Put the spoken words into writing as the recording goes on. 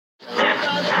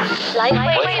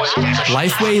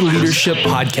Lifeway Leadership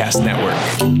Podcast Network.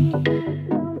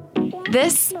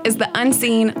 This is the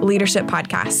Unseen Leadership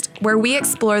Podcast, where we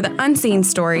explore the unseen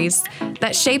stories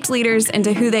that shaped leaders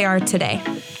into who they are today.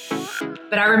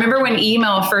 But I remember when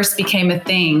email first became a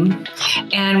thing,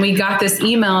 and we got this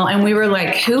email, and we were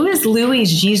like, "Who is Louis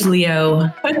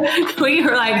Giglio?" We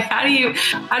were like, "How do you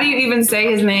even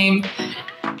say his name?"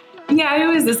 Yeah,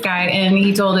 who is this guy? And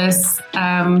he told us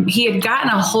he had gotten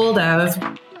a hold of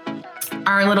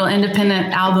our little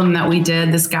independent album that we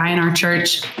did. This guy in our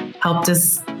church helped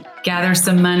us gather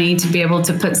some money to be able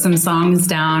to put some songs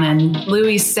down. And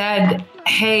Louis said,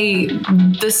 "Hey,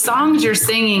 the songs you're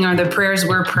singing are the prayers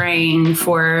we're praying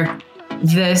for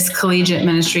this collegiate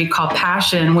ministry called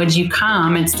Passion. Would you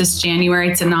come? It's this January.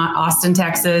 It's in Austin,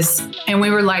 Texas." And we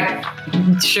were like,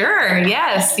 "Sure,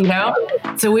 yes,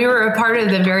 So we were a part of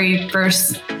the very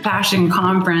first Passion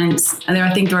conference. And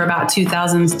I think there were about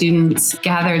 2,000 students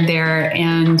gathered there.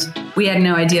 And we had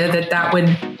no idea that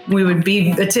we would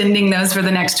be attending those for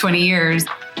the next 20 years.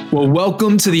 Well,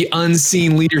 welcome to the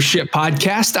Unseen Leadership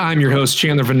Podcast. I'm your host,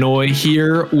 Chandler Vanoy,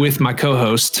 here with my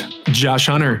co-host, Josh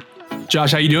Hunter.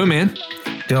 Josh, how you doing, man?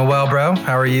 Doing well, bro.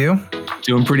 How are you?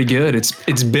 Doing pretty good.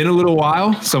 It's been a little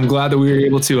while, so I'm glad that we were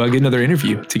able to get another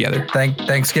interview together.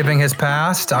 Thanksgiving has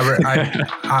passed.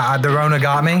 The Rona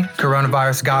got me.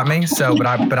 Coronavirus got me. So, but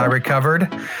I recovered.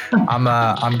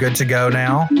 I'm good to go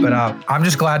now. But I'm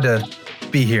just glad to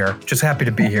be here. Just happy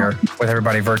to be here with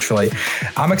everybody virtually.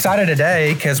 I'm excited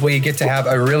today because we get to have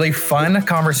a really fun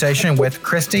conversation with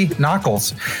Christy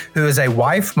Nockels, who is a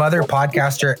wife, mother,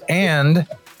 podcaster, and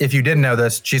if you didn't know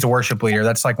this, she's a worship leader.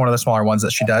 That's like one of the smaller ones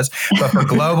that she does. But for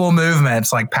global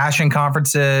movements like Passion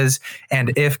Conferences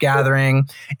and If Gathering.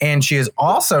 And she is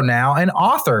also now an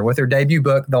author with her debut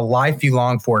book, The Life You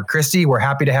Long For. Christy, we're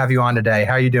happy to have you on today.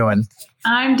 How are you doing?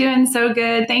 I'm doing so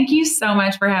good. Thank you so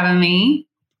much for having me.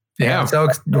 Yeah, so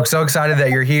excited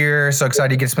that you're here. So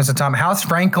excited you get to spend some time. How's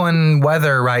Franklin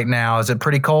weather right now? Is it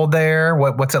pretty cold there?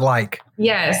 What's it like?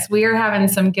 Yes, we are having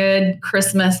some good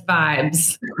Christmas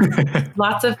vibes.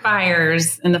 Lots of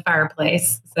fires in the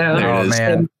fireplace. So, oh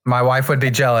man, my wife would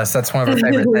be jealous. That's one of her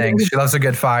favorite things. She loves a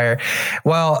good fire.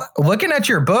 Well, looking at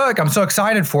your book, I'm so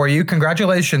excited for you.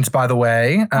 Congratulations, by the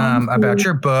way, about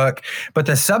your book. But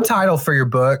the subtitle for your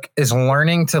book is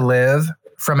Learning to Live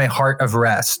from a Heart of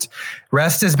Rest.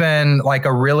 Rest has been like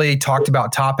a really talked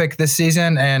about topic this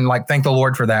season. And thank the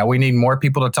Lord for that. We need more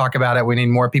people to talk about it. We need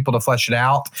more people to flesh it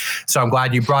out. So I'm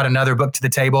glad you brought another book to the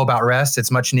table about rest.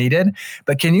 It's much needed.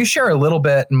 But can you share a little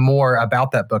bit more about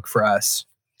that book for us?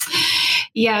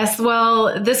 Yes.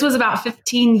 Well, this was about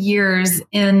 15 years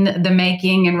in the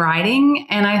making and writing.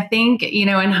 And I think, in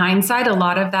hindsight, a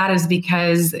lot of that is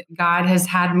because God has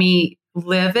had me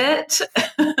live it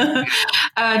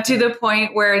to the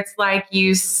point where it's like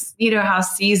you know how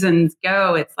seasons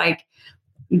go. It's like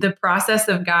the process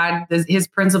of God, his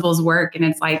principles work, and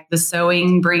it's like the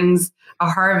sowing brings a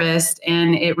harvest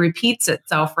and it repeats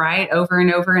itself, right, over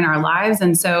and over in our lives.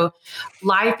 And so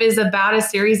life is about a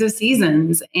series of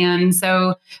seasons. And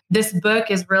so this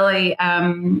book is really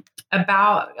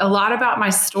about my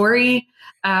story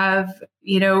of,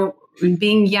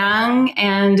 being young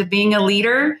and being a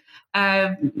leader.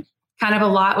 Kind of a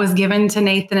lot was given to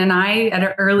Nathan and I at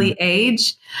an early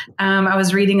age. I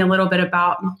was reading a little bit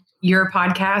about your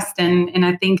podcast, and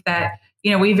I think that,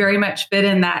 we very much fit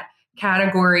in that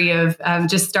category of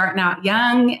just starting out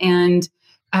young and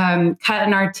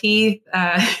cutting our teeth,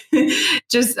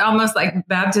 just almost like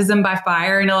baptism by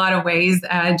fire in a lot of ways,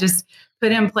 just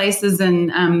put in places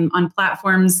and on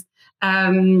platforms.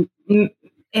 And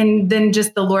then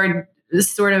just the Lord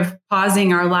sort of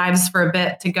pausing our lives for a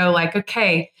bit to go like,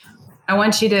 okay, I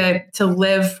want you to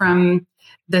live from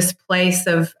this place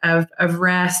of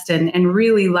rest and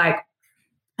really I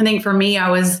think for me, I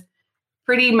was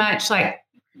pretty much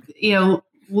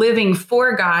living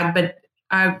for God, but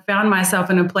I found myself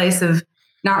in a place of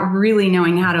not really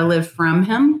knowing how to live from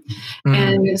him. Mm-hmm.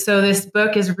 And so this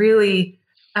book is really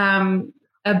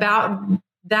about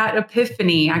that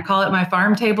epiphany. I call it my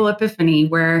farm table epiphany,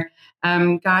 where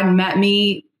God met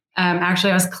me.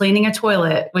 Actually, I was cleaning a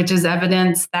toilet, which is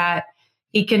evidence that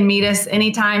he can meet us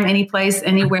anytime, any place,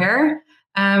 anywhere.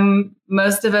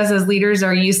 Most of us as leaders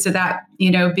are used to that,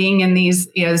 being in these,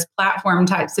 this platform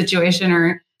type situation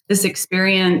or this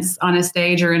experience on a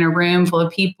stage or in a room full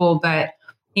of people. But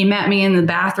he met me in the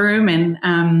bathroom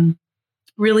and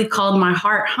really called my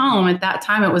heart home. At that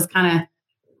time, it was kind of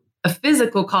a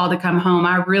physical call to come home.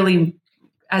 I really,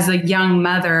 as a young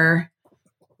mother,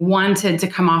 wanted to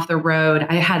come off the road.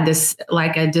 I had this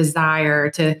a desire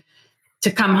to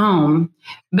to come home.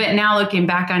 But now looking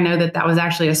back, I know that was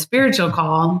actually a spiritual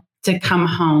call to come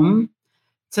home,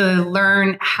 to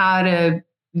learn how to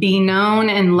be known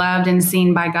and loved and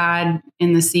seen by God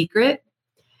in the secret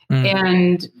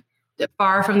and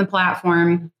far from the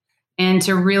platform, and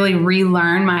to really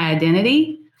relearn my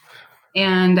identity,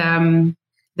 and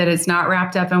that it's not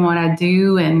wrapped up in what I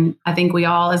do. And I think we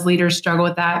all as leaders struggle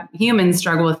with that. Humans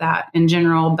struggle with that in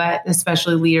general, but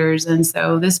especially leaders. And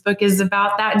so this book is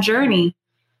about that journey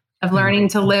of learning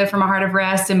to live from a heart of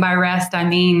rest. And by rest, I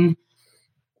mean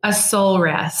a soul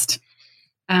rest.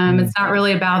 It's not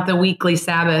really about the weekly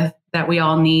Sabbath that we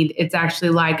all need. It's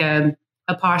actually like a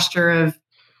posture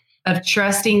of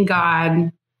trusting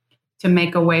God to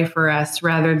make a way for us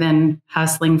rather than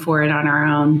hustling for it on our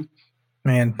own.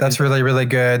 Man, that's really, really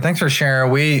good. Thanks for sharing.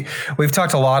 We've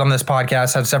talked a lot on this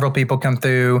podcast, had several people come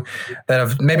through that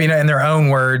have maybe not in their own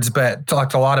words, but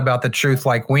talked a lot about the truth.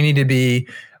 Like, we need to be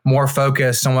more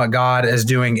focused on what God is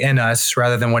doing in us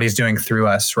rather than what he's doing through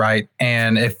us, right?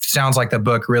 And it sounds like the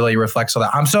book really reflects all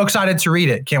that. I'm so excited to read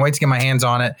it. Can't wait to get my hands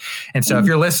on it. And so if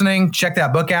you're listening, check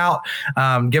that book out.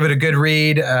 Give it a good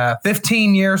read.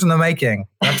 15 years in the making.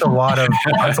 That's a lot of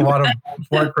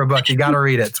work for a book. You got to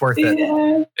read it. It's worth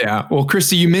it. Yeah. Well,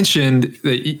 Christy, you mentioned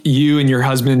that you and your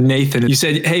husband, Nathan, you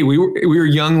said, hey, we were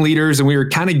young leaders and we were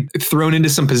kind of thrown into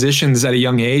some positions at a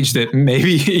young age that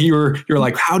maybe you're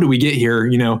like, how do we get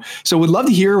here? So would love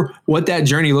to hear what that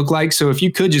journey looked like. So if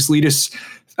you could just lead us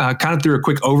kind of through a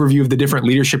quick overview of the different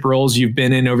leadership roles you've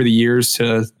been in over the years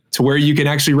to where you can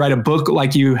actually write a book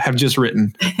like you have just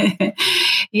written.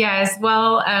 Yes.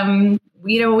 Well,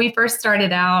 when we first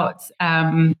started out,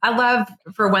 I love,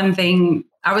 for one thing,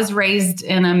 I was raised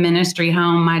in a ministry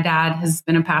home. My dad has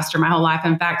been a pastor my whole life.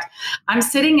 In fact, I'm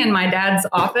sitting in my dad's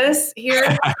office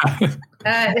here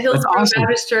at Hillsborough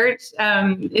Baptist Church.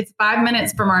 It's 5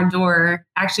 minutes from our door.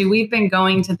 Actually, we've been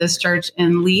going to this church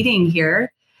and leading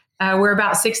here. We're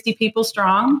about 60 people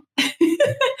strong.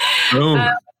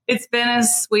 It's been a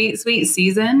sweet, sweet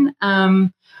season.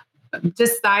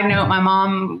 Just side note, my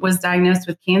mom was diagnosed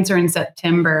with cancer in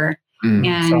September,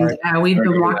 and we've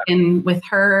been walking with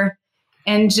her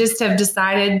and just have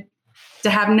decided to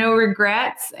have no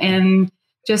regrets, and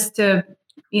just to,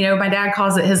 my dad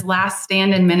calls it his last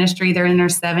stand in ministry. They're in their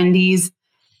 70s,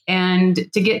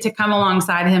 and to get to come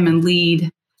alongside him and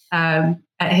lead at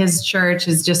his church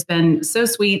has just been so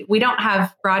sweet. We don't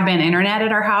have broadband internet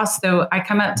at our house, so I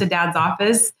come up to Dad's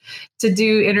office to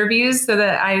do interviews so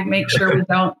that I make sure we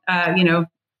don't,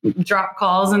 drop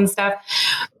calls and stuff.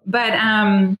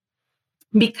 But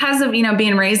because of,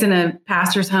 being raised in a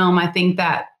pastor's home, I think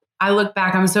that I look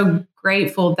back, I'm so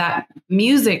grateful that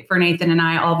music for Nathan and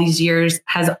I all these years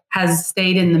has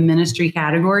stayed in the ministry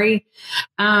category,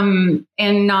 and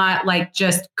not like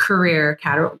just career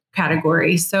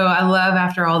category. So I love,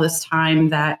 after all this time,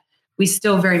 that we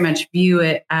still very much view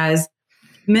it as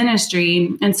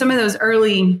ministry. And some of those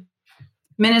early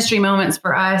ministry moments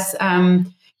for us,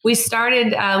 we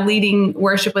started leading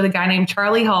worship with a guy named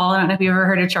Charlie Hall. I don't know if you've ever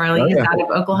heard of Charlie. He's out of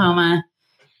Oklahoma.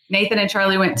 Nathan and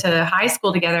Charlie went to high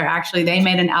school together. Actually, they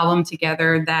made an album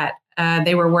together that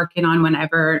they were working on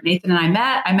whenever Nathan and I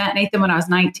met. I met Nathan when I was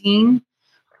 19.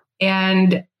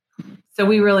 And so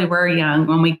we really were young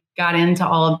when we got into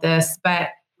all of this. But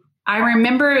I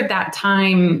remember that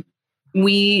time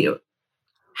it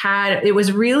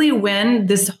was really when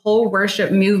this whole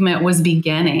worship movement was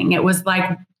beginning. It was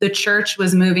like the church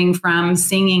was moving from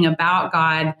singing about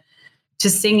God to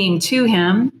singing to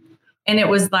him. And it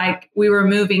was like we were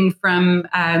moving from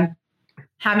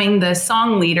having the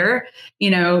song leader,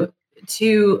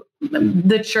 to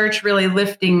the church really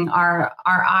lifting our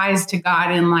eyes to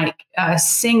God and like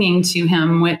singing to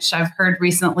him, which I've heard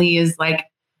recently is like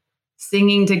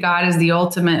singing to God is the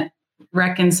ultimate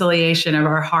reconciliation of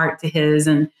our heart to his.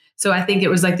 And so I think it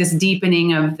was like this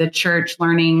deepening of the church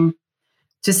learning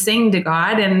to sing to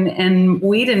God. And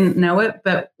we didn't know it,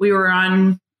 but we were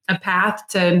on a path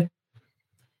to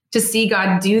see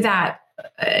God do that,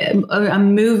 a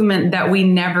movement that we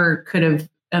never could have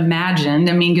imagined.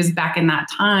 I mean, because back in that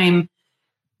time,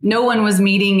 no one was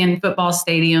meeting in football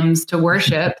stadiums to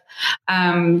worship.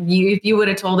 If you would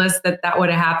have told us that would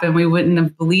have happened, we wouldn't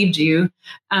have believed you.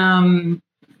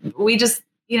 We just,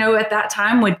 at that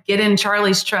time would get in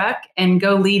Charlie's truck and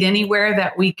go lead anywhere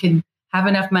that we could have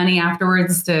enough money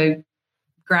afterwards to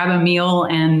grab a meal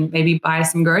and maybe buy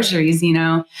some groceries,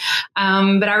 But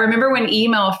I remember when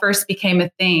email first became a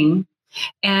thing,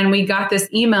 and we got this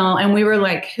email and we were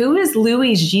like, who is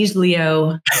Louis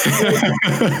Giglio?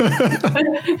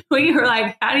 We were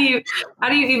like, how do you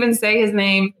even say his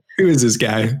name? Who is this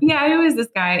guy? Yeah, who is this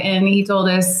guy? And he told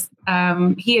us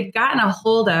he had gotten a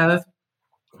hold of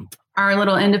our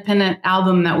little independent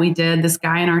album that we did, this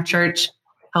guy in our church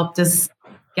helped us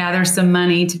gather some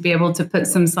money to be able to put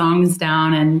some songs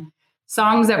down, and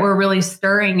songs that were really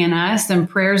stirring in us and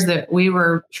prayers that we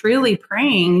were truly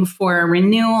praying for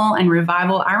renewal and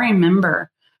revival. I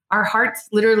remember our hearts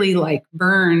literally like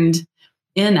burned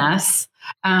in us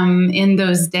in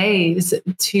those days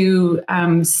to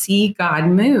see God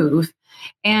move.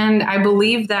 And I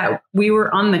believe that we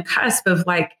were on the cusp of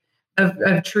like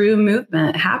of true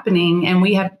movement happening. And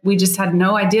we just had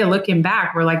no idea. Looking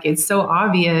back, we're like, it's so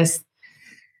obvious.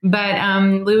 But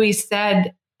Louis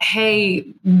said,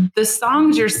 hey, the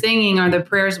songs you're singing are the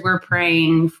prayers we're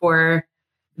praying for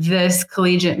this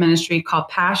collegiate ministry called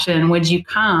Passion. Would you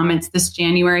come? It's this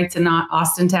January. It's in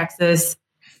Austin, Texas.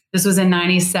 This was in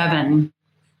 97.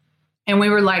 And we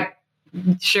were like,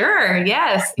 sure,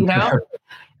 yes,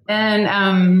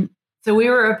 And so we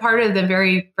were a part of the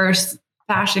very first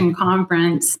Passion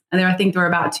conference. And I think there were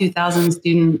about 2,000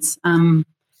 students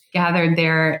gathered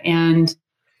there. And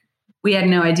we had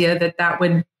no idea that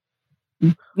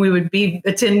we would be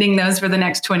attending those for the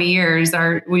next 20 years.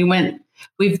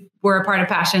 We were a part of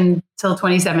Passion till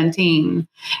 2017.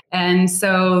 And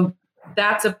so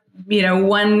that's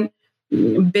one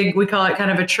big, we call it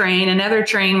kind of a train. Another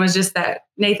train was just that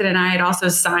Nathan and I had also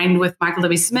signed with Michael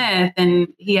W. Smith, and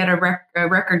he had a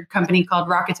record company called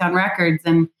Rocketown Records.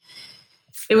 And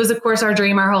it was, of course, our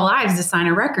dream our whole lives to sign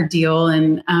a record deal,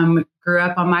 and grew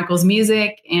up on Michael's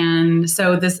music. And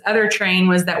so this other train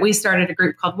was that we started a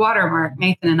group called Watermark,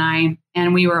 Nathan and I,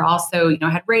 and we were also,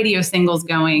 had radio singles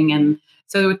going. And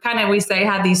so we say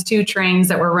had these two trains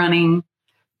that were running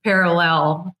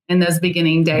parallel in those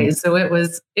beginning days. So it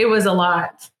was a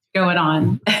lot going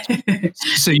on.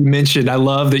 So you mentioned, I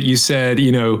love that you said,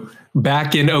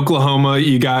 back in Oklahoma,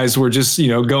 you guys were just,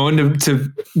 going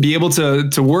to be able to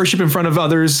worship in front of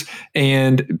others,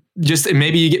 and just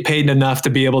maybe you get paid enough to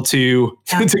be able to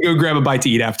go grab a bite to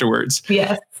eat afterwards.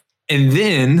 Yes. And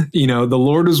then, the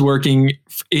Lord was working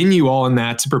in you all in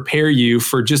that to prepare you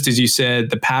for, just as you said,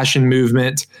 the Passion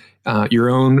movement, your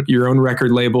own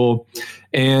record label.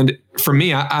 And for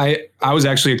me, I was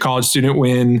actually a college student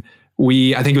when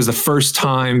I think it was the first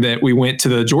time that we went to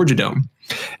the Georgia Dome.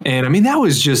 And I mean, that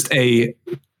was just a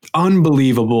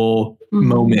unbelievable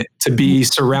moment to be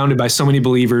surrounded by so many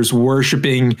believers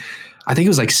worshiping. I think it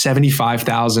was like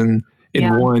 75,000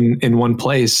 in one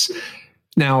place.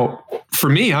 Now, for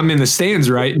me, I'm in the stands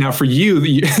right now. For you,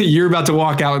 you're about to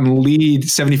walk out and lead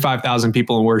 75,000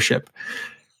 people in worship.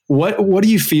 What do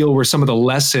you feel were some of the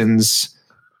lessons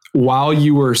while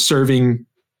you were serving,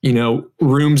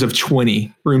 rooms of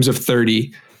 20, rooms of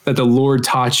 30, that the Lord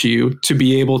taught you to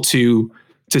be able to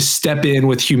step in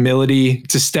with humility,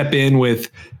 to step in with,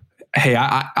 hey,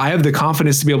 I have the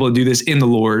confidence to be able to do this in the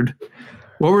Lord?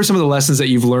 What were some of the lessons that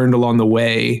you've learned along the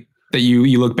way that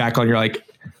you look back on, you're like,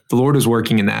 the Lord is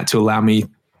working in that to allow me,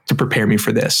 to prepare me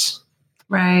for this?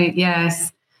 Right.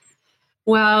 Yes.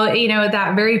 Well,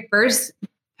 that very first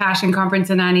Passion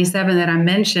conference in 97 that I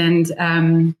mentioned,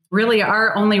 really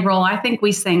our only role, I think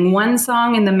we sang one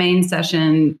song in the main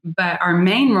session, but our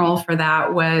main role for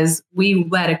that was we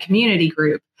led a community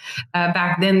group.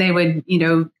 Back then they would,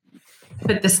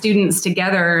 put the students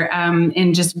together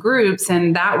in just groups,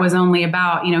 and that was only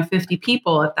about, 50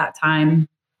 people at that time.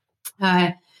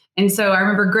 And so I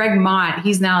remember Greg Mott,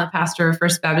 he's now the pastor of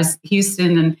First Baptist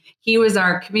Houston, and he was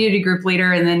our community group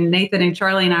leader. And then Nathan and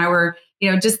Charlie and I were,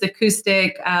 just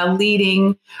acoustic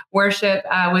leading worship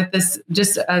with this,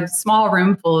 just a small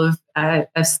room full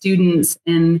of students.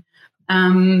 And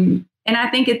I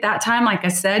think at that time, like I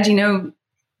said,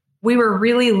 we were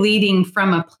really leading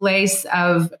from a place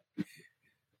of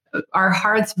our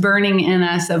hearts burning in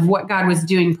us of what God was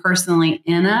doing personally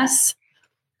in us.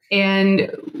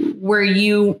 And where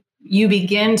you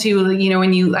begin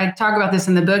to, I talk about this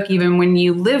in the book, even when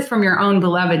you live from your own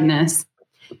belovedness,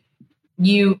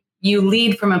 you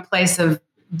lead from a place of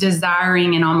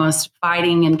desiring and almost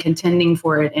fighting and contending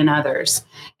for it in others.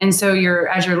 And so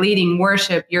as you're leading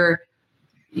worship, you're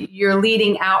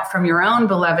leading out from your own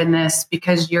belovedness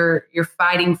because you're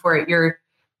fighting for it.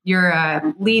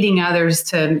 You're leading others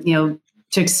to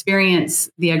experience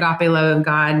the agape love of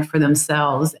God for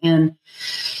themselves. And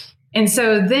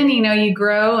so then, you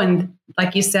grow, and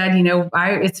like you said,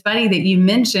 it's funny that you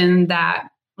mentioned that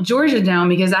Georgia Dome,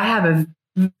 because I have a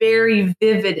very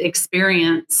vivid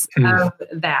experience of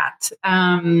that.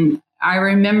 I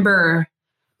remember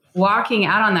walking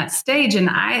out on that stage, and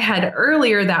I had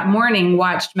earlier that morning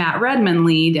watched Matt Redman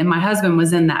lead, and my husband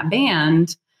was in that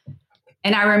band.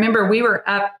 And I remember we were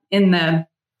up in the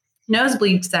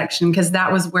nosebleed section, because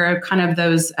that was where kind of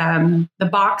those the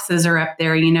boxes are up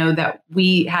there, that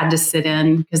we had to sit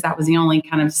in, because that was the only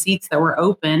kind of seats that were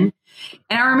open.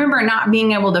 And I remember not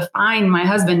being able to find my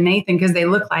husband Nathan because they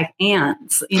look like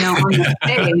ants, on the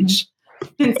stage.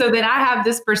 And so then I have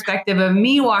this perspective of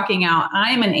me walking out.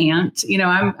 I'm an ant,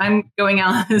 I'm going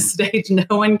out on the stage. No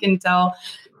one can tell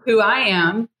who I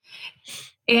am.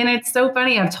 And it's so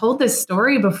funny. I've told this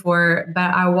story before,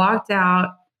 but I walked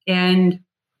out and,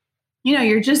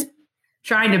 you're just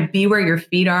trying to be where your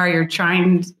feet are. You're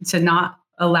trying to not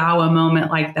allow a moment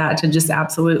like that to just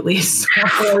absolutely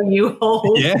swallow you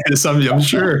whole. Yes, I'm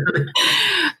sure.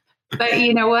 But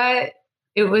you know what?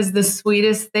 It was the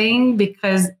sweetest thing,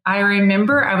 because I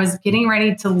remember I was getting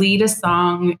ready to lead a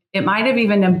song. It might have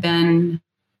even been,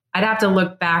 I'd have to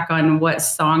look back on what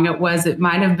song it was. It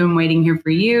might have been Waiting Here for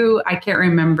You. I can't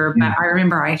remember, but I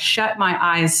remember I shut my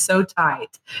eyes so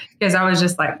tight because I was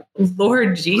just like,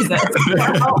 Lord Jesus,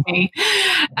 help me.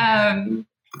 And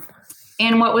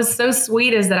what was so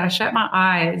sweet is that I shut my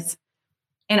eyes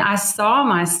and I saw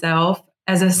myself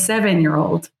as a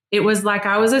 7-year-old. It was like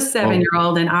I was a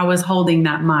 7-year-old and I was holding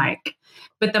that mic.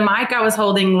 But the mic I was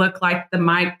holding looked like the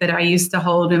mic that I used to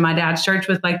hold in my dad's church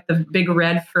with like the big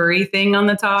red furry thing on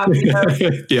the top.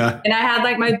 Yeah. And I had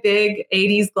like my big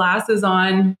 80s glasses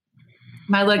on,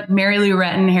 my like Mary Lou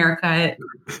Retton haircut.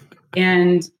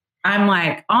 And I'm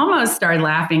like, almost started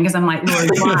laughing because I'm like, Lord,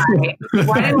 why?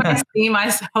 Why do I see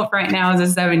myself right now as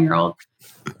a 7-year-old?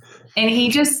 And he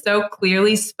just so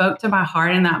clearly spoke to my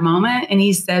heart in that moment. And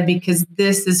he said, because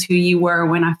this is who you were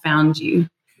when I found you.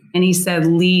 And he said,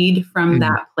 lead from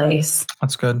that place.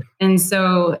 That's good. And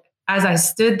so as I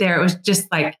stood there, it was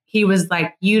just like, he was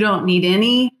like, you don't need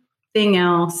anything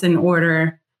else in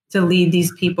order to lead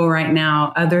these people right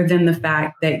now, other than the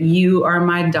fact that you are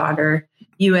my daughter.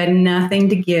 You had nothing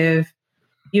to give.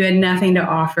 You had nothing to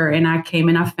offer. And I came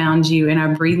and I found you and I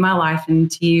breathed my life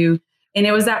into you. And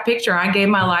it was that picture. I gave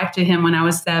my life to him when I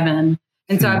was 7.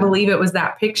 And so I believe it was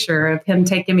that picture of him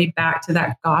taking me back to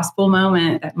that gospel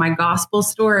moment, that my gospel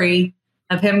story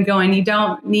of him going, you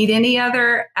don't need any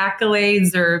other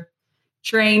accolades or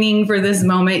training for this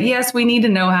moment. Yes, we need to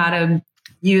know how to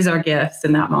use our gifts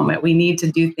in that moment. We need to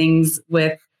do things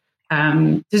with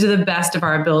to the best of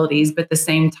our abilities. But at the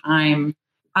same time,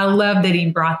 I love that he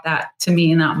brought that to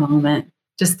me in that moment,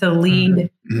 just to lead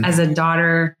as a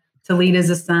daughter, to lead as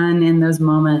a son in those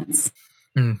moments.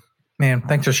 Man,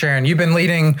 thanks for sharing. You've been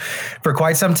leading for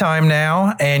quite some time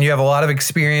now, and you have a lot of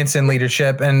experience in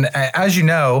leadership. And as you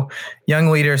know, young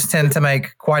leaders tend to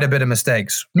make quite a bit of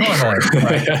mistakes normally.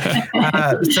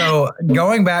 So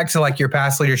going back to like your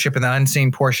past leadership and the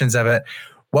unseen portions of it,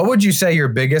 what would you say your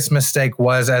biggest mistake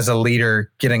was as a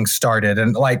leader getting started?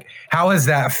 And like, how has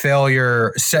that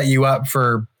failure set you up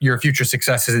for your future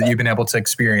successes that you've been able to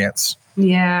experience?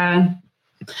 Yeah.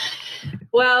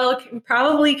 Well,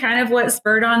 probably kind of what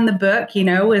spurred on the book,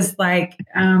 was like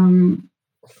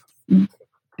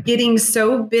getting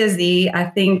so busy. I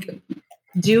think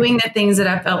doing the things that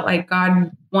I felt like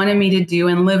God wanted me to do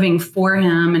and living for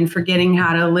him and forgetting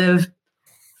how to live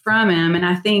from him. And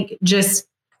I think just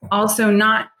also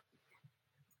not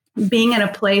being in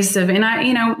a place of, and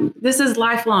I, this is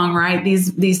lifelong, right?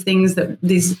 These things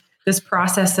this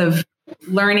process of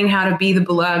learning how to be the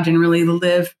beloved and really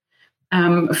live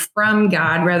from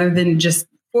God rather than just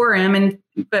for him.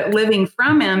 But living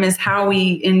from him is how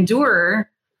we endure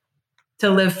to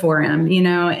live for him,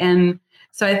 And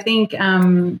so I think,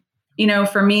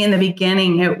 for me in the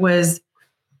beginning, it was,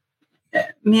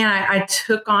 I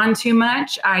took on too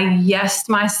much. I yesed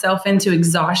myself into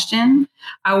exhaustion.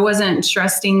 I wasn't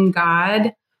trusting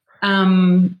God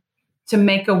to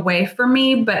make a way for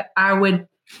me, but I would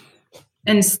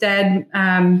instead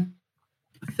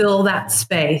fill that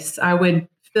space. I would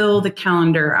fill the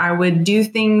calendar. I would do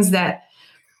things that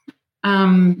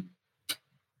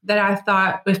that I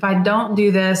thought, if I don't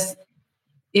do this,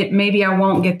 maybe I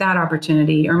won't get that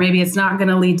opportunity, or maybe it's not going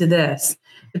to lead to this.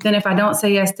 But then if I don't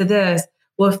say yes to this,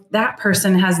 well, if that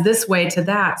person has this way to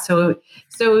that. So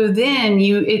then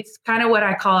it's kind of what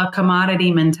I call a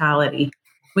commodity mentality.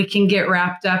 We can get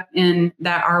wrapped up in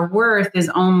that our worth is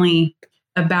only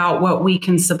about what we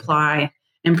can supply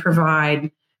and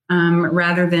provide,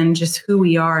 rather than just who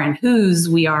we are and whose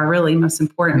we are, really, most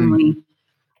importantly.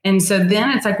 And so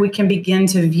then it's like we can begin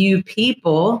to view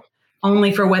people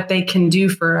only for what they can do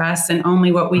for us and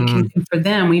only what we can do for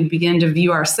them. We begin to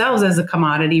view ourselves as a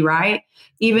commodity, right?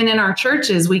 Even in our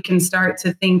churches, we can start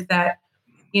to think that,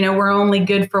 we're only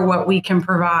good for what we can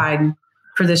provide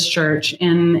for this church,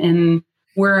 and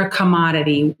we're a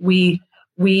commodity. We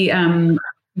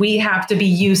have to be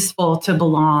useful to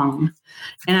belong.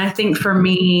 And I think for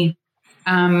me,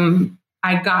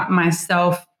 I got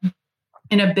myself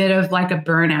in a bit of like a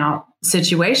burnout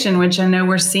situation, which I know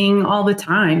we're seeing all the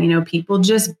time. People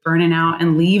just burning out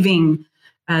and leaving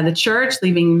the church,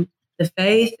 leaving the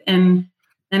faith. And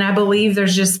I believe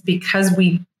there's just, because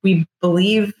we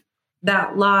believe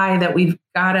that lie that we've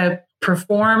got to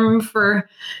perform for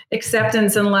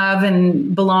acceptance and love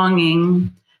and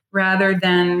belonging, rather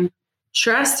than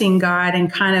trusting God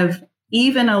and kind of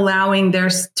even allowing there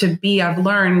to be, I've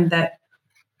learned that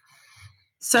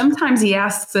sometimes he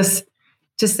asks us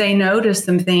to say no to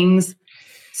some things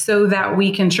so that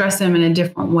we can trust him in a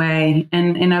different way.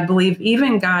 And I believe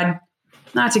even God,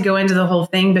 not to go into the whole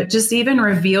thing, but just even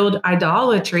revealed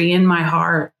idolatry in my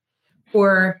heart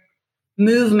for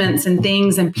movements and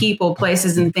things and people,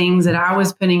 places and things that I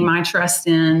was putting my trust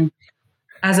in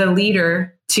as a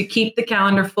leader to keep the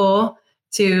calendar full,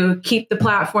 to keep the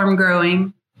platform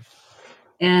growing.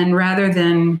 And rather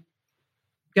than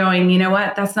going, you know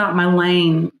what, that's not my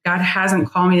lane. God hasn't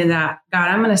called me to that. God,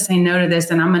 I'm going to say no to this,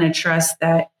 and I'm going to trust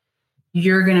that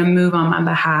you're going to move on my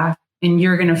behalf and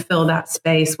you're going to fill that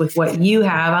space with what you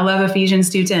have. I love Ephesians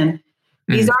 2:10.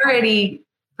 He's already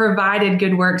provided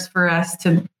good works for us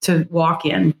to walk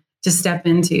in, to step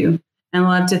into. And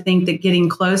I love to think that getting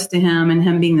close to him and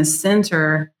him being the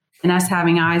center and us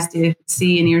having eyes to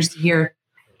see and ears to hear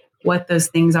what those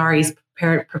things are, he's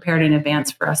prepared in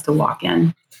advance for us to walk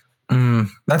in.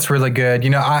 That's really good.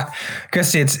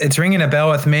 Christy, it's ringing a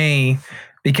bell with me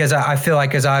because I feel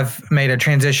like as I've made a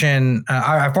transition,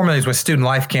 I formerly was with Student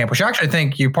Life Camp, which I actually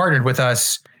think you partnered with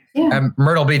us at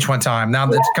Myrtle Beach one time.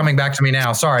 Now it's coming back to me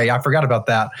now. Sorry, I forgot about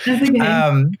that.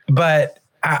 Okay. But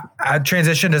I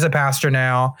transitioned as a pastor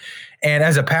now. And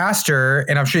as a pastor,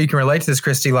 and I'm sure you can relate to this,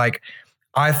 Christy, like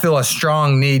I feel a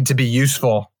strong need to be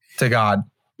useful to God.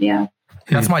 Yeah.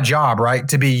 That's my job, right?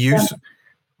 To be useful. Yeah.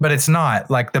 But it's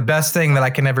not. Like the best thing that I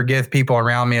can ever give people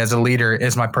around me as a leader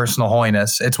is my personal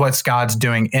holiness. It's what God's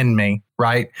doing in me,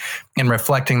 right? And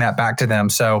reflecting that back to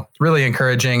them. So really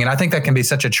encouraging. And I think that can be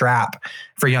such a trap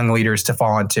for young leaders to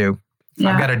fall into.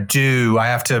 Yeah. I've got to do, I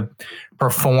have to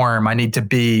perform, I need to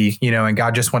be, and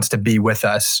God just wants to be with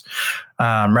us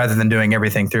rather than doing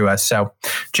everything through us. So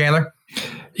Chandler?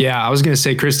 Yeah, I was going to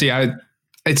say, Christy,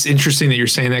 it's interesting that you're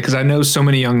saying that because I know so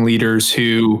many young leaders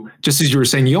who, just as you were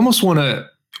saying, you almost want to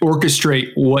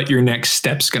orchestrate what your next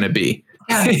step's going to be.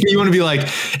 Yeah. You want to be like,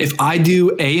 if I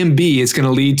do A and B, it's going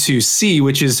to lead to C,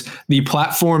 which is the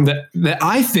platform that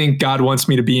I think God wants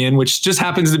me to be in, which just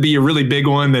happens to be a really big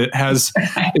one that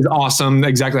is awesome,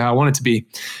 exactly how I want it to be.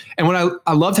 And what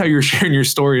I loved how you're sharing your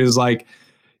story is like,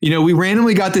 we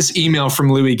randomly got this email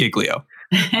from Louis Giglio.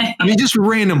 I mean, just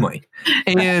randomly.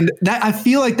 And that I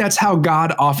feel like that's how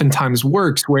God oftentimes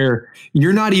works, where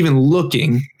you're not even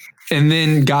looking. And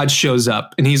then God shows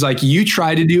up and he's like, you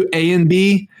try to do A and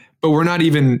B, but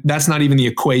that's not even the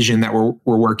equation that we're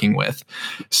working with.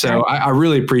 So I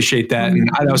really appreciate that. And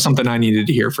that was something I needed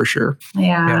to hear for sure.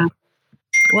 Yeah.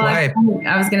 Well,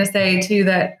 I was going to say too,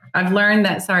 that I've learned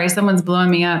that, sorry, someone's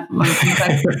blowing me up.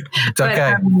 It's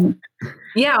okay.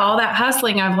 All that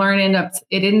hustling I've learned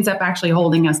ends up actually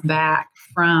holding us back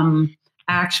from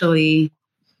actually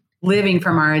living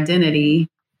from our identity.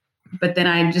 But then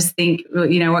I just think,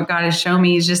 what God has shown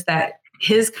me is just that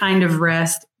his kind of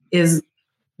rest is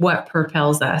what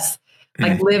propels us.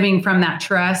 Like living from that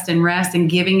trust and rest and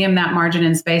giving him that margin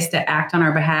and space to act on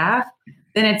our behalf.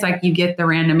 Then it's like you get the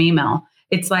random email.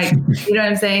 It's like, you know what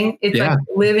I'm saying? It's like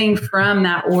living from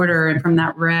that order and from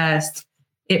that rest.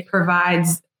 It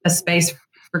provides a space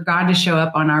for God to show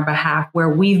up on our behalf where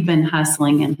we've been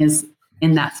hustling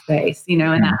in that space, and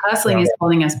that hustling is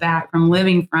holding us back from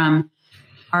living from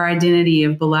our identity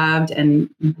of beloved and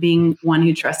being one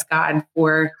who trusts God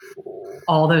for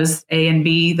all those A and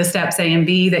B, the steps A and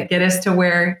B that get us to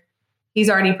where he's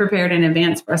already prepared in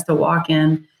advance for us to walk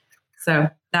in. So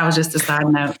that was just a side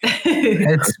note.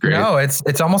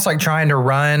 It's almost like trying to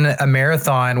run a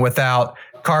marathon without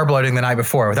carb loading the night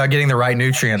before, without getting the right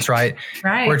nutrients, right?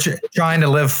 Right. We're trying to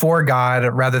live for God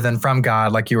rather than from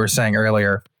God, like you were saying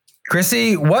earlier.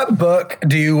 Chrissy, what book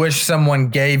do you wish someone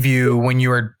gave you when you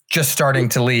were just starting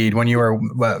to lead, when you were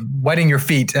wetting your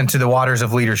feet into the waters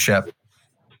of leadership?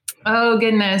 Oh,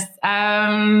 goodness.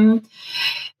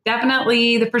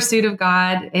 Definitely The Pursuit of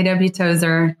God, A.W.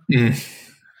 Tozer.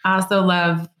 I also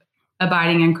love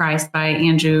Abiding in Christ by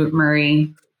Andrew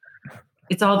Murray.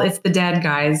 It's the dead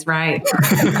guys, right?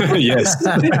 Yes.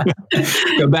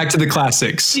 Go back to the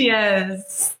classics.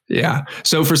 Yes. Yeah.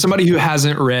 So for somebody who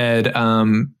hasn't read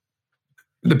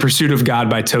The Pursuit of God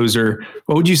by Tozer,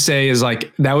 what would you say is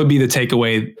like, that would be the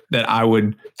takeaway that I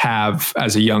would have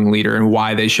as a young leader and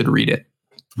why they should read it?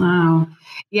 Oh,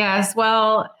 yes.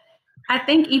 Well, I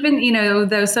think even,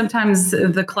 though sometimes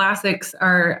the classics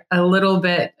are a little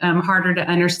bit harder to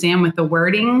understand with the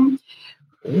wording,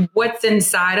 what's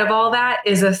inside of all that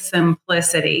is a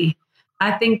simplicity.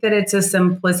 I think that it's a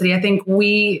simplicity. I think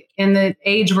we, in the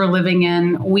age we're living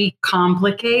in, we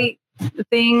complicate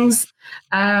things,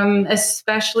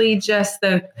 especially just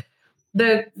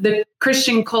the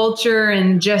Christian culture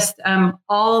and just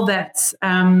all that's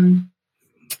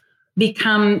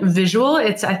become visual.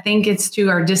 I think it's to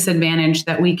our disadvantage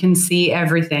that we can see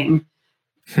everything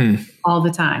all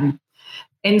the time.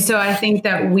 And so I think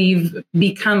that we've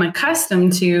become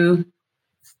accustomed to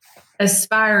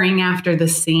aspiring after the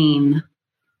scene.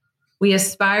 We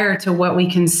aspire to what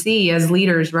we can see as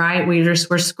leaders, right? We're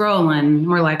scrolling.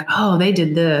 We're like, oh, they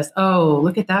did this. Oh,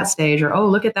 look at that stage, or oh,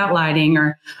 look at that lighting,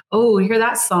 or oh, hear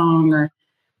that song, or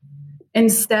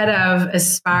instead of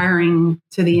aspiring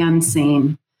to the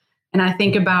unseen. And I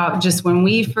think about just when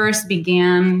we first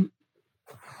began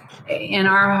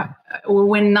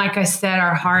when, like I said,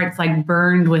 our hearts like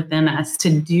burned within us to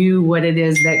do what it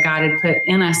is that God had put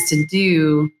in us to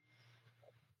do.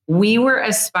 We were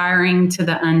aspiring to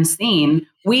the unseen.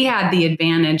 We had the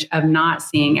advantage of not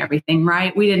seeing everything,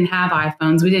 right? We didn't have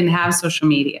iPhones. We didn't have social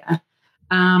media.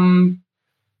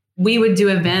 We would do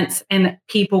events and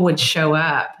people would show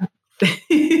up.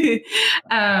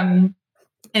 And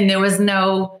there was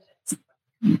no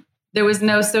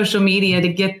social media to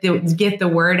get the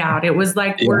word out. It was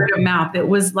like word of mouth. It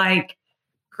was like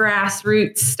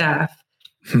grassroots stuff,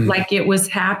 like it was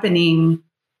happening.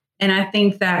 And I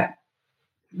think that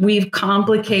we've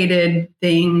complicated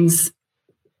things.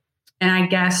 And I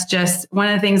guess just one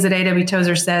of the things that A.W.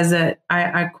 Tozer says that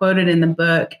I quoted in the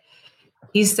book,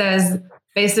 he says,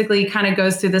 basically kind of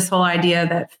goes through this whole idea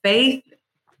that faith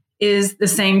is the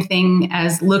same thing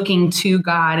as looking to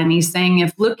God. And he's saying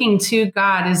if looking to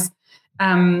God is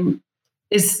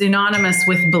synonymous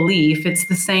with belief, it's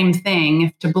the same thing.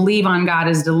 If to believe on God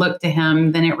is to look to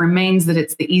him, then it remains that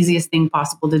it's the easiest thing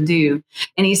possible to do.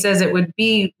 And he says it would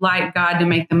be like God to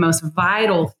make the most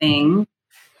vital thing,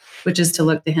 which is to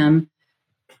look to him,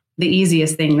 the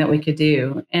easiest thing that we could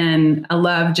do. And I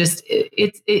love just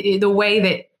the way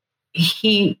that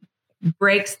he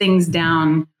breaks things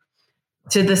down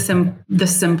to the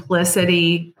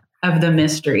simplicity of the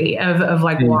mystery of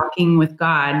like walking with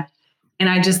God. And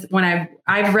I just,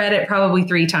 I've read it probably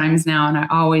 3 times now, and I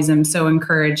always am so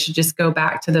encouraged to just go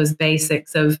back to those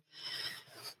basics of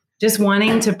just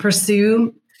wanting to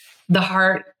pursue the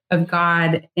heart of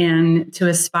God and to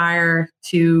aspire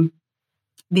to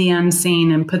the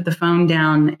unseen and put the phone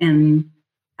down and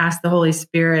ask the Holy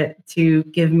Spirit to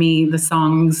give me the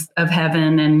songs of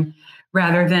heaven, and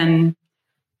rather than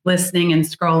listening and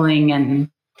scrolling and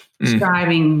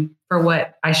striving for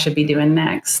what I should be doing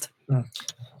next.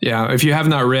 Yeah, if you have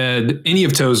not read any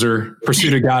of Tozer,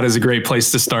 Pursuit of God is a great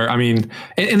place to start. I mean,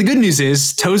 and the good news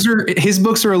is Tozer, his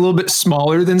books are a little bit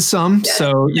smaller than some,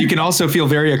 so you can also feel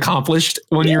very accomplished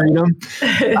when you read them.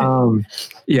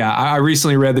 I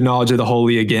recently read The Knowledge of the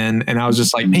Holy again, and I was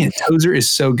just like, man, Tozer is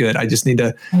so good. I just need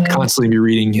to constantly be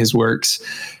reading his works.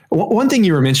 One thing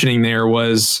you were mentioning there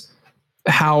was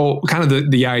how kind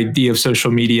of the idea of social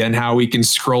media and how we can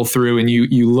scroll through and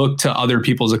you look to other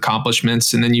people's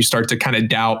accomplishments, and then you start to kind of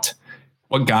doubt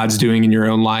what God's doing in your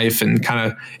own life. And kind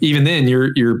of, even then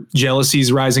your jealousy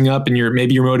is rising up, and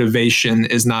maybe your motivation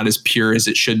is not as pure as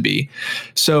it should be.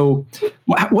 So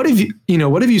what have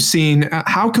you seen?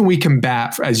 How can we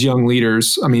combat as young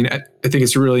leaders? I mean, I think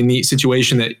it's a really neat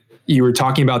situation that you were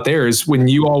talking about there, is when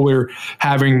you all were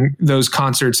having those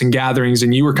concerts and gatherings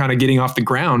and you were kind of getting off the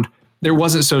ground, there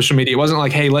wasn't social media. It wasn't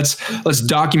like, hey, let's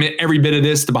document every bit of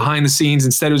this, the behind the scenes.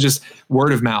 Instead, it was just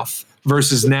word of mouth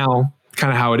versus now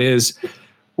kind of how it is.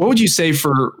 What would you say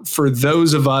for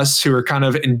those of us who are kind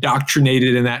of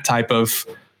indoctrinated in that type of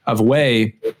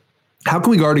way? How can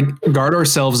we guard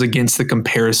ourselves against the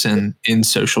comparison in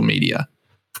social media?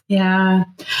 Yeah.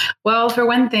 Well, for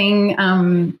one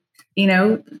thing,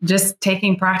 just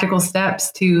taking practical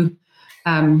steps to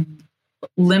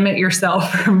limit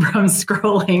yourself from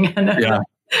scrolling.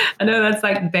 I know that's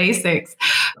like basics,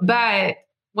 but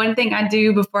one thing I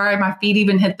do before my feet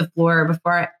even hit the floor,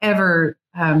 before I ever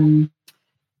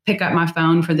pick up my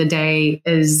phone for the day,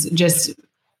 is just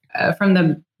from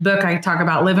the book I talk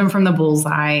about living from the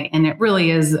bullseye, and it really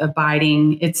is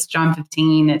abiding. It's John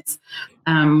 15. It's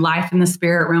life in the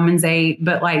Spirit, Romans 8,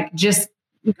 but like just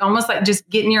almost like just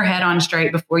getting your head on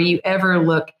straight before you ever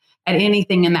look at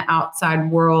anything in the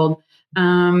outside world.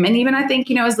 And even I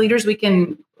think, as leaders, we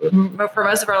can, for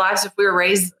most of our lives, if we were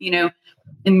raised,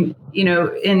 in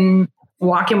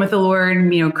walking with the Lord,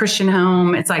 Christian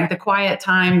home. It's like the quiet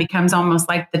time becomes almost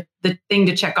like the thing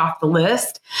to check off the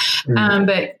list.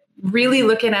 But really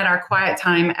looking at our quiet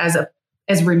time as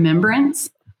remembrance.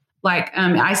 Like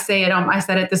I said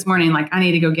it this morning, like I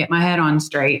need to go get my head on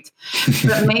straight,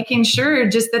 but making sure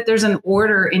just that there's an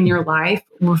order in your life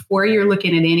before you're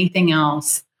looking at anything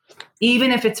else.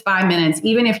 Even if it's 5 minutes,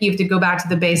 even if you have to go back to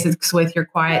the basics with your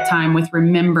quiet time, with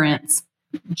remembrance,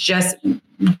 just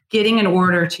getting an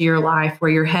order to your life where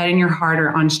your head and your heart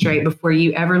are on straight before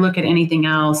you ever look at anything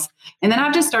else. And then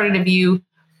I've just started to view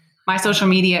my social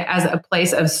media as a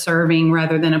place of serving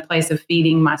rather than a place of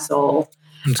feeding my soul.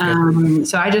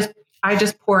 So I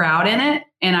just pour out in it,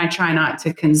 and I try not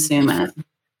to consume it.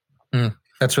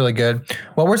 That's really good.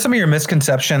 What were some of your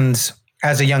misconceptions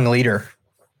as a young leader,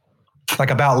 like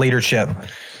about leadership?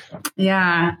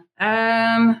 Yeah.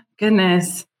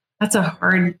 Goodness, that's a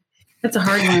hard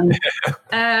one.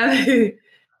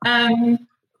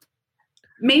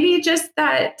 Maybe just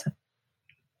that,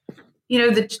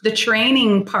 the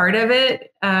training part of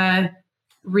it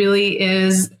really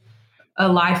is a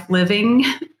life living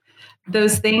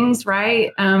those things,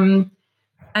 right?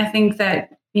 I think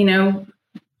that,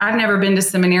 I've never been to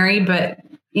seminary, but,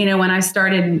 when I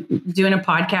started doing a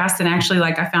podcast and actually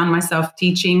I found myself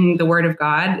teaching the Word of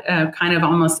God kind of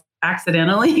almost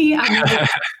accidentally. I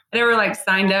never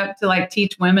signed up to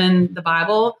teach women the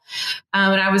Bible.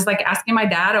 And I was asking my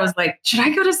dad, I was like, should I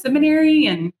go to seminary?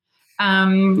 And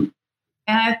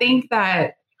I think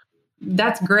that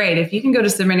that's great. If you can go to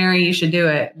seminary, you should do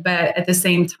it. But at the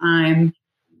same time,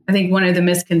 I think one of the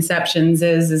misconceptions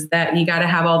is that you got to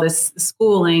have all this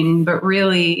schooling, but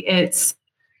really it's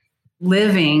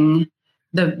living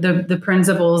the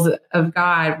principles of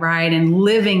God, right? And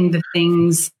living the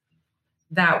things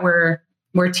that we're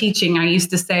teaching. I used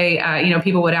to say,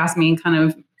 people would ask me kind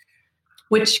of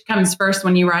which comes first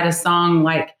when you write a song,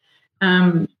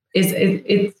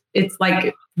 it's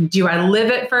like, do I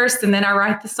live it first and then I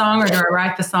write the song, or do I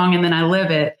write the song and then I live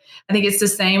it? I think it's the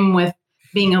same with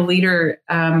being a leader.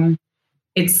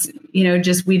 It's,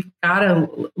 just we've got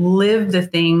to live the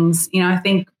things. I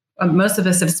think most of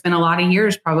us have spent a lot of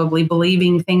years probably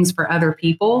believing things for other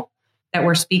people that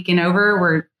we're speaking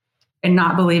over, and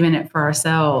not believing it for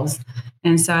ourselves.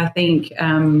 And so I think,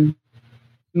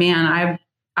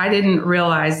 I didn't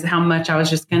realize how much I was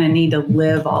just going to need to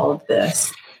live all of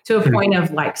this to a point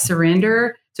of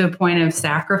surrender, to a point of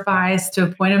sacrifice, to a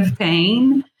point of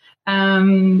pain.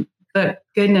 But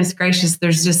goodness gracious,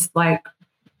 there's just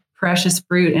precious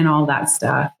fruit in all that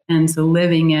stuff. And so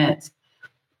living it,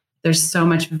 there's so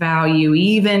much value,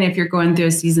 even if you're going through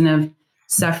a season of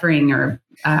suffering or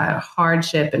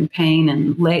hardship and pain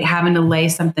and having to lay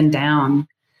something down.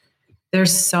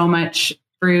 There's so much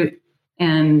fruit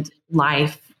and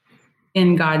life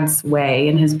in God's way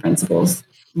and his principles,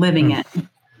 living it.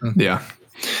 Yeah.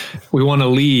 We want to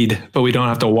lead, but we don't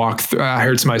have to walk through. I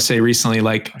heard somebody say recently,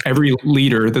 every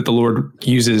leader that the Lord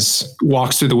uses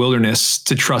walks through the wilderness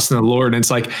to trust in the Lord. And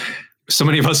it's so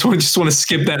many of us just want to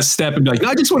skip that step and be like, no,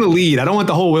 I just want to lead. I don't want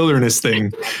the whole wilderness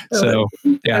thing. So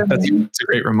yeah, that's a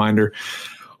great reminder.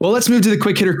 Well, let's move to the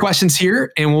quick hitter questions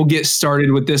here, and we'll get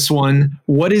started with this one.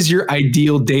 What is your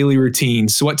ideal daily routine?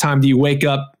 So what time do you wake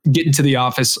up, get into the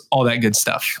office, all that good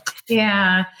stuff?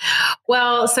 Yeah.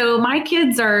 Well, so my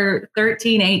kids are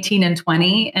 13, 18, and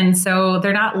 20. And so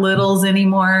they're not littles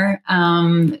anymore.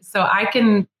 So I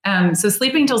can, so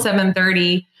sleeping till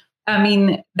 7:30,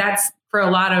 that's for a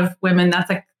lot of women,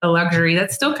 that's a luxury.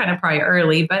 That's still kind of probably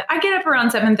early, but I get up around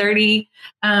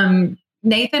 7:30.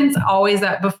 Nathan's always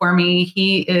up before me.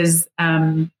 He is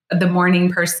the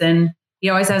morning person. He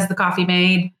always has the coffee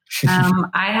made.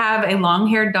 I have a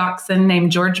long-haired dachshund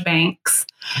named George Banks.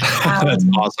 That's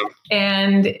awesome.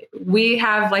 And we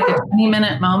have a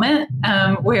 20-minute moment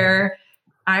where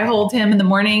I hold him in the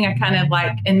morning. I kind of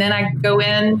and then I go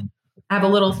in, I have a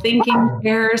little thinking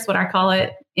chair, is what I call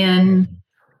it, in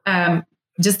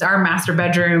just our master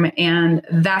bedroom. And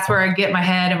that's where I get my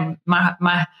head and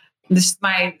my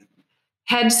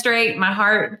head straight, my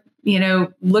heart,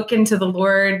 look into the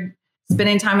Lord,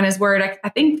 spending time in his word. I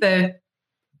think the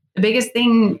biggest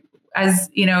thing as,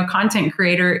 a content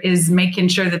creator is making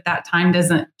sure that time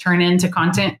doesn't turn into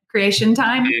content creation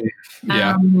time.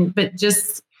 Yeah. But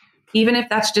just, even if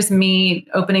that's just me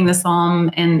opening the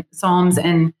Psalms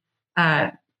and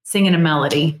singing a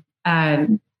melody,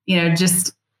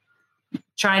 just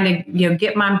trying to,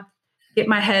 get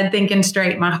my head thinking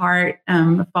straight, my heart,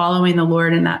 following the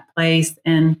Lord in that place.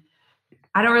 And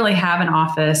I don't really have an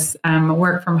office,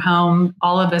 work from home,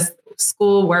 all of us,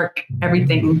 school, work,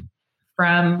 everything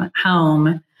from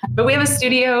home. But we have a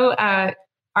studio.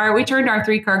 We turned our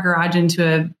 3-car garage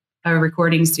into a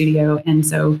recording studio. And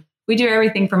so we do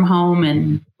everything from home,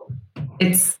 and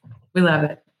we love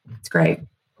it. It's great.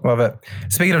 Love it.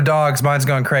 Speaking of dogs, mine's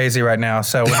going crazy right now.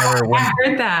 So I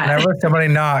heard that. whenever somebody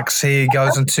knocks, he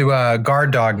goes into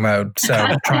guard dog mode. So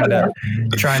trying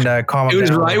to calm him down. It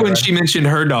was right when she mentioned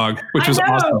her dog, which was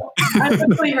awesome. I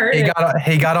totally heard it.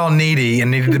 He got all needy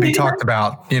and needed to be talked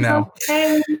about, you know.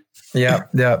 Okay. Yep.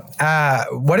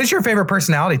 What is your favorite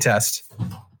personality test?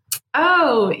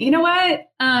 Oh, you know what?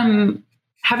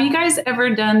 Have you guys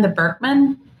ever done the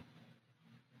Berkman?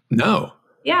 No.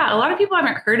 Yeah, a lot of people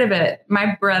haven't heard of it.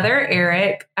 My brother,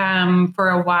 Eric, for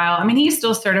a while, I mean, he's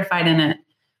still certified in it,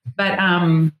 but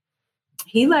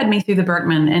he led me through the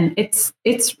Berkman, and it's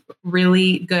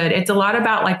really good. It's a lot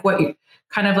about like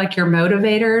kind of like your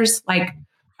motivators, like,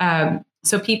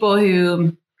 so people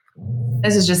who,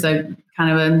 this is just a kind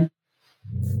of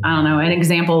an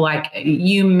example, like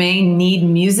you may need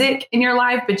music in your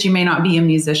life, but you may not be a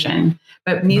musician,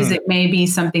 but music may be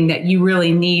something that you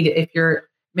really need if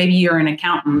maybe you're an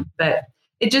accountant. But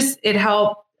it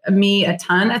helped me a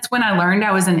ton. That's when I learned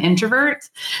I was an introvert.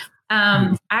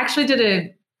 I actually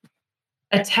did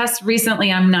a test recently.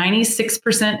 I'm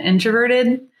 96%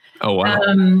 introverted. Oh, wow.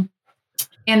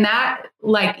 And that,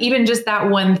 like, even just that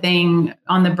one thing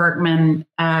on the Berkman,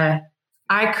 I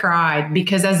cried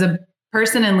because as a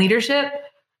person in leadership,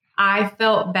 I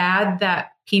felt bad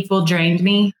that people drained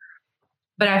me.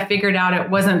 But I figured out it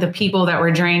wasn't the people that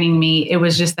were draining me. It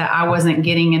was just that I wasn't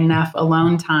getting enough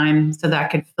alone time so that I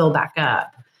could fill back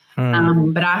up.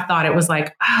 But I thought it was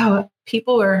like, oh,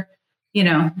 people were,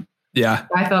 yeah.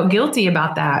 I felt guilty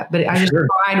about that. But I just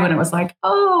cried when it was like,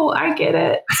 oh, I get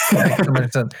it.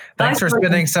 Thanks for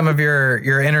spending some of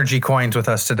your energy coins with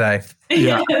us today.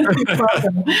 Yeah.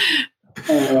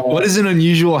 What is an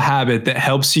unusual habit that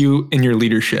helps you in your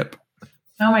leadership?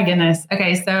 Oh, my goodness.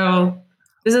 Okay, so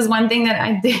this is one thing that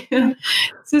I do.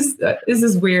 This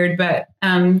is weird, but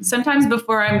sometimes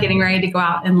before I'm getting ready to go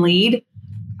out and lead,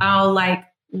 I'll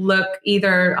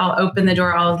I'll open the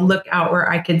door, I'll look out where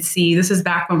I could see. This is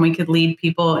back when we could lead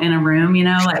people in a room,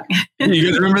 like.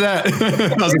 You guys remember that?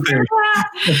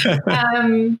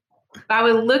 I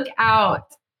would look out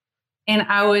and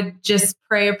I would just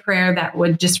pray a prayer that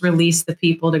would just release the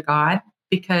people to God,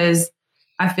 because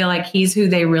I feel like He's who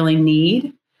they really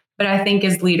need. But I think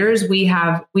as leaders, we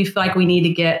feel like we need to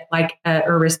get like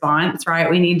a response, right?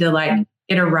 We need to like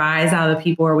get a rise out of the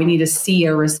people, or we need to see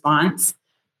a response.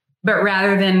 But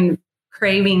rather than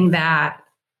craving that,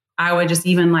 I would just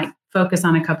even like focus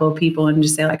on a couple of people and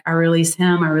just say like, I release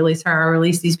him, I release her, I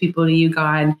release these people to you,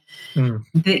 God,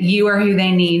 that you are who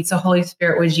they need. So Holy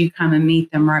Spirit, would you come and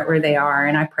meet them right where they are?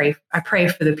 And I pray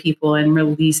for the people and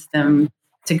release them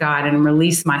to God, and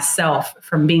release myself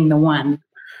from being the one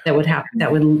that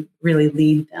would really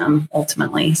lead them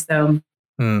ultimately. So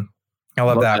I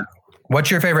love that. What's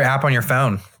your favorite app on your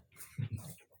phone?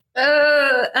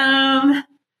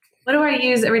 What do I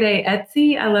use every day?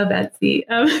 Etsy. I love Etsy.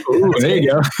 Ooh, there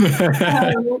you go.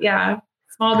 Yeah.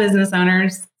 Small business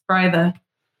owners, probably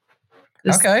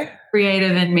the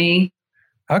creative in me.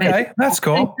 Okay. But that's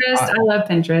cool. Pinterest, I love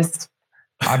Pinterest.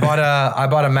 I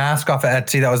bought a mask off of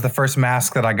Etsy. That was the first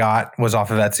mask that I got, was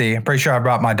off of Etsy. I'm pretty sure I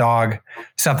brought my dog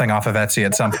something off of Etsy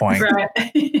at some point. Right.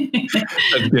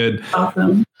 That's good.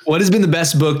 Awesome. What has been the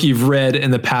best book you've read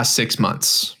in the past 6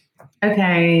 months?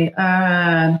 Okay.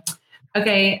 I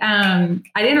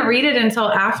didn't read it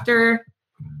until after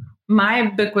my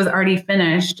book was already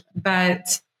finished,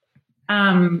 but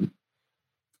The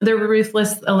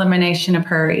Ruthless Elimination of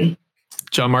Hurry.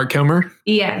 John Mark Comer?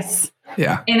 Yes.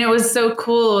 Yeah. And it was so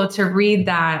cool to read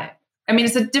that. I mean,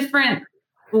 it's a different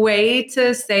way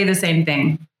to say the same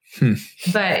thing,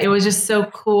 but it was just so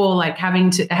cool, like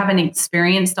having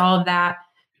experienced all of that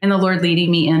and the Lord leading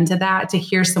me into that, to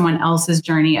hear someone else's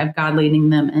journey of God leading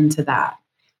them into that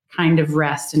kind of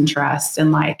rest and trust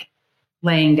and like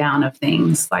laying down of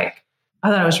things. Like, I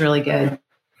thought it was really good.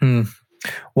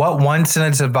 What one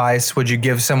sentence advice would you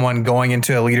give someone going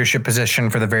into a leadership position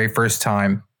for the very first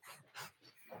time?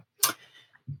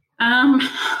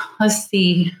 Let's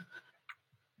see.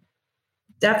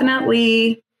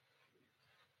 Definitely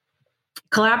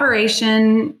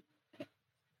collaboration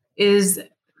is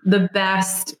the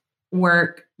best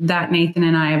work that Nathan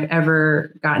and I have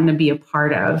ever gotten to be a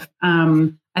part of.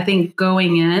 I think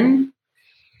going in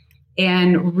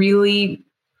and really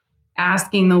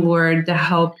asking the Lord to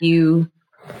help you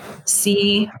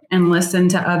see and listen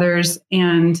to others,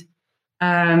 and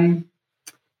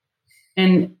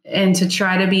to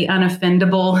try to be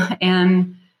unoffendable,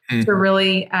 and to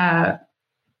really,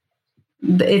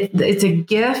 it's a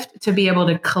gift to be able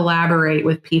to collaborate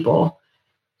with people.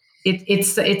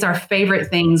 it's our favorite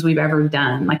things we've ever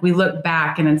done. Like we look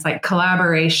back and it's like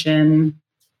collaboration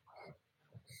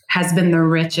has been the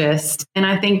richest. And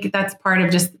I think that's part of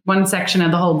just one section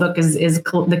of the whole book is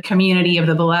the community of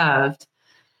the beloved.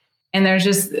 And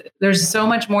there's so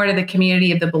much more to the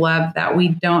community of the beloved that we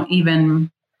don't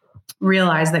even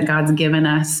realize that God's given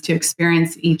us to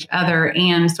experience each other,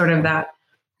 and sort of that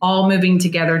all moving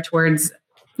together towards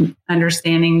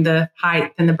understanding the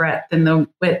height and the breadth and the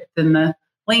width and the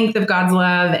length of God's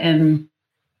love. And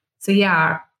so,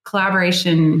 yeah,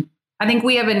 collaboration. I think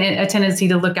we have a tendency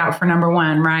to look out for number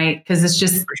one, right? Because it's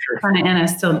just kind of in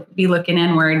us to be looking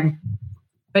inward,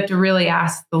 but to really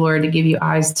ask the Lord to give you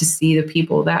eyes to see the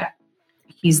people that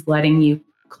He's letting you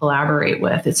collaborate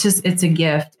with. It's a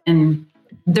gift. And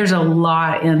there's a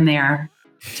lot in there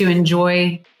to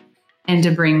enjoy and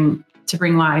to bring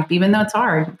life, even though it's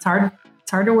hard. It's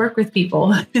hard to work with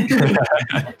people.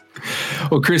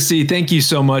 Well, Christy, thank you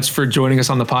so much for joining us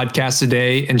on the podcast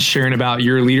today and sharing about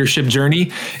your leadership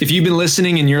journey. If you've been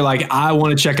listening and you're like, I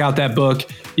want to check out that book,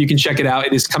 you can check it out.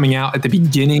 It is coming out at the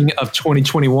beginning of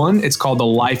 2021. It's called The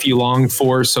Life You Long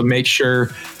For. So make sure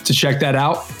to check that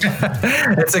out.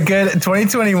 It's a good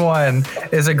 2021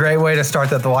 is a great way to start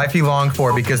that. The life you long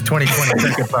for, because 2020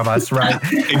 took it from us, right?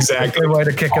 Exactly. A good way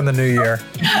to kick in the new year.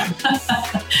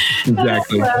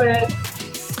 Exactly. I love it.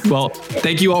 Well,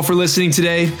 thank you all for listening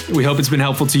today. We hope it's been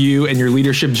helpful to you and your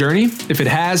leadership journey. If it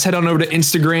has, head on over to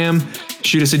Instagram,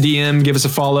 shoot us a DM, give us a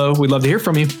follow. We'd love to hear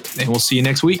from you, and we'll see you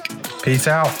next week. Peace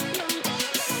out.